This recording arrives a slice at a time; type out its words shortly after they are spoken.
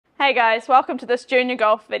Hey guys, welcome to this junior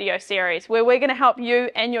golf video series where we're going to help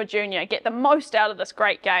you and your junior get the most out of this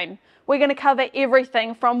great game. We're going to cover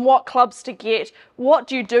everything from what clubs to get, what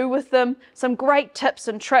do you do with them, some great tips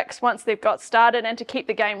and tricks once they've got started and to keep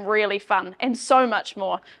the game really fun, and so much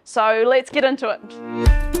more. So let's get into it.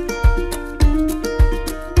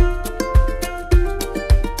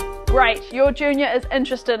 Great, your junior is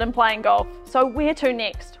interested in playing golf. So where to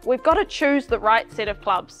next? We've got to choose the right set of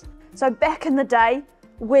clubs. So back in the day,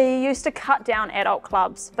 we used to cut down adult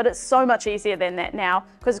clubs, but it's so much easier than that now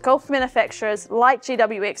because golf manufacturers like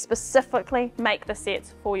GWX specifically make the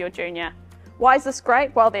sets for your junior. Why is this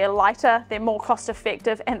great? Well, they're lighter, they're more cost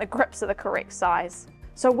effective, and the grips are the correct size.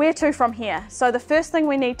 So where to from here? So the first thing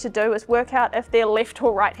we need to do is work out if they're left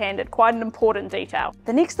or right-handed, quite an important detail.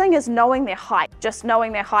 The next thing is knowing their height. Just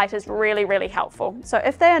knowing their height is really helpful. So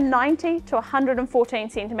if they are 90 to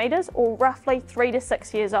 114 centimeters or roughly 3 to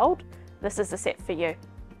 6 years old, this is the set for you.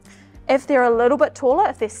 If they're a little bit taller,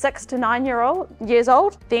 if they're 6 to 9 years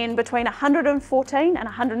old, then between 114 and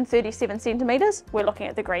 137 centimeters, we're looking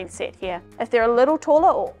at the green set here. If they're a little taller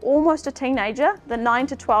or almost a teenager, the 9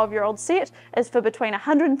 to 12-year-old set is for between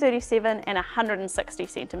 137 and 160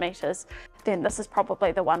 centimeters. Then this is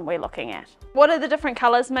probably the one we're looking at. What do the different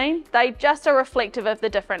colors mean? They just are reflective of the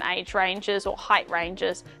different age ranges or height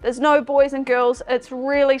ranges. There's no boys and girls. It's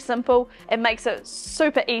really simple. It makes it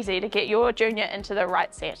super easy to get your junior into the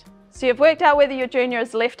right set. So you've worked out whether your junior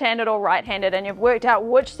is left-handed or right-handed, and you've worked out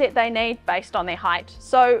which set they need based on their height.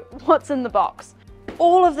 So what's in the box?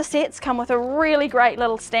 All of the sets come with a really great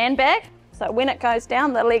little stand bag. So when it goes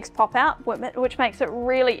down, the legs pop out, which makes it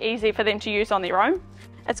really easy for them to use on their own.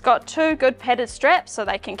 It's got 2 good padded straps so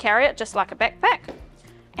they can carry it just like a backpack.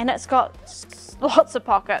 And it's got lots of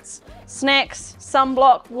pockets. Snacks,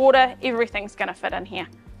 sunblock, water, everything's gonna fit in here.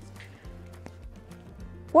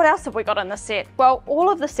 What else have we got in this set? Well, all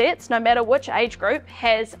of the sets, no matter which age group,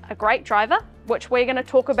 has a great driver, which we're going to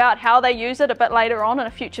talk about how they use it a bit later on in a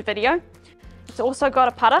future video. It's also got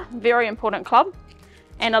a putter, very important club,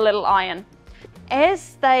 and a little iron.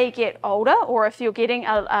 As they get older, or if you're getting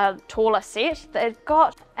a taller set, they've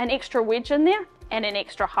got an extra wedge in there and an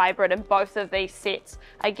extra hybrid in both of these sets.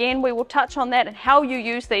 Again, we will touch on that and how you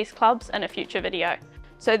use these clubs in a future video.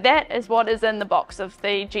 So that is what is in the box of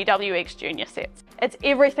the GWX Junior sets. It's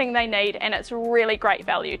everything they need and it's really great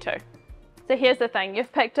value too. So here's the thing,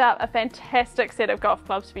 you've picked up a fantastic set of golf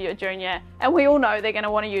clubs for your junior, and we all know they're going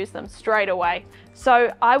to want to use them straight away.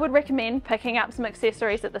 So I would recommend picking up some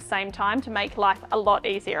accessories at the same time to make life a lot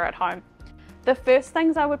easier at home. The first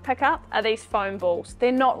things I would pick up are these foam balls.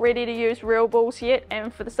 They're not ready to use real balls yet,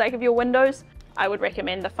 and for the sake of your windows, I would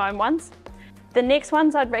recommend the foam ones. The next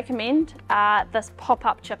ones I'd recommend are this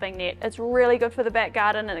pop-up chipping net. It's really good for the back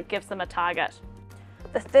garden and it gives them a target.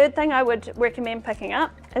 The third thing I would recommend picking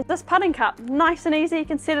up is this putting cup. Nice and easy, you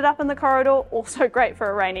can set it up in the corridor, also great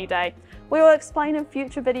for a rainy day. We will explain in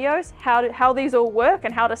future videos how these all work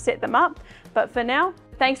and how to set them up. But for now,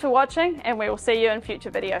 thanks for watching and we will see you in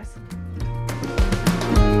future videos.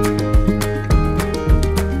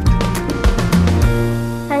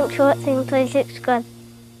 Thanks for watching, please subscribe.